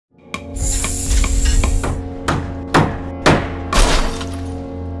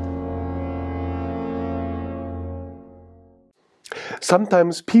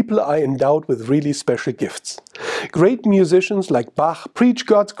Sometimes people are endowed with really special gifts. Great musicians like Bach preach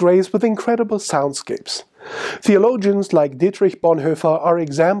God's grace with incredible soundscapes. Theologians like Dietrich Bonhoeffer are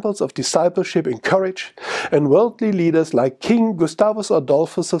examples of discipleship in courage, and worldly leaders like King Gustavus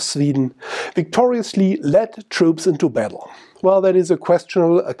Adolphus of Sweden victoriously led troops into battle. Well, that is a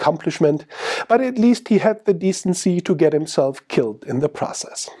questionable accomplishment, but at least he had the decency to get himself killed in the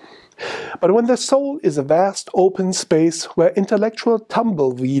process. But when the soul is a vast open space where intellectual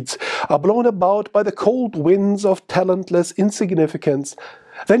tumbleweeds are blown about by the cold winds of talentless insignificance,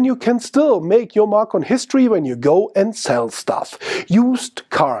 then you can still make your mark on history when you go and sell stuff. Used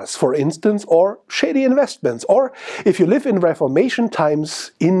cars, for instance, or shady investments, or, if you live in Reformation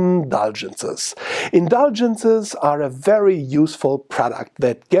times, indulgences. Indulgences are a very useful product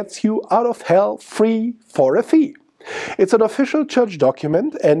that gets you out of hell free for a fee. It's an official church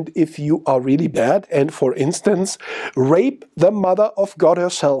document, and if you are really bad and, for instance, rape the Mother of God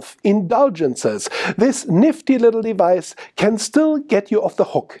herself, indulgences, this nifty little device can still get you off the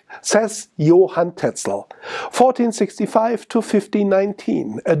hook, says Johann Tetzel. 1465 to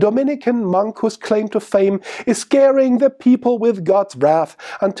 1519, a Dominican monk whose claim to fame is scaring the people with God's wrath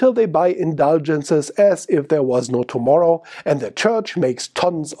until they buy indulgences as if there was no tomorrow, and the church makes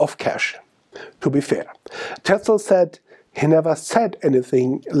tons of cash. To be fair, Tetzel said he never said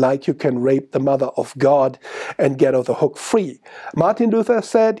anything like you can rape the Mother of God and get off the hook free. Martin Luther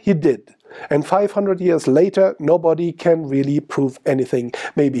said he did. And 500 years later, nobody can really prove anything.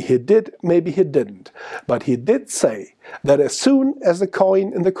 Maybe he did, maybe he didn't. But he did say that as soon as the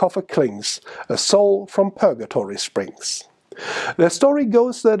coin in the coffer clings, a soul from purgatory springs. The story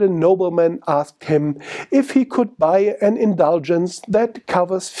goes that a nobleman asked him if he could buy an indulgence that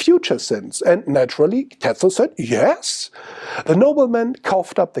covers future sins, and naturally Tetzel said yes. The nobleman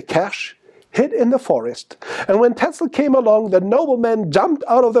coughed up the cash, hid in the forest, and when Tetzel came along, the nobleman jumped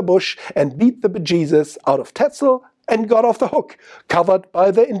out of the bush and beat the bejesus out of Tetzel and got off the hook, covered by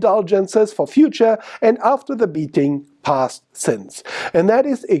the indulgences for future and, after the beating, past sins. And that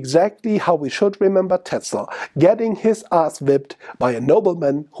is exactly how we should remember Tetzel, getting his ass whipped by a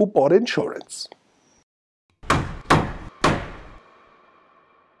nobleman who bought insurance.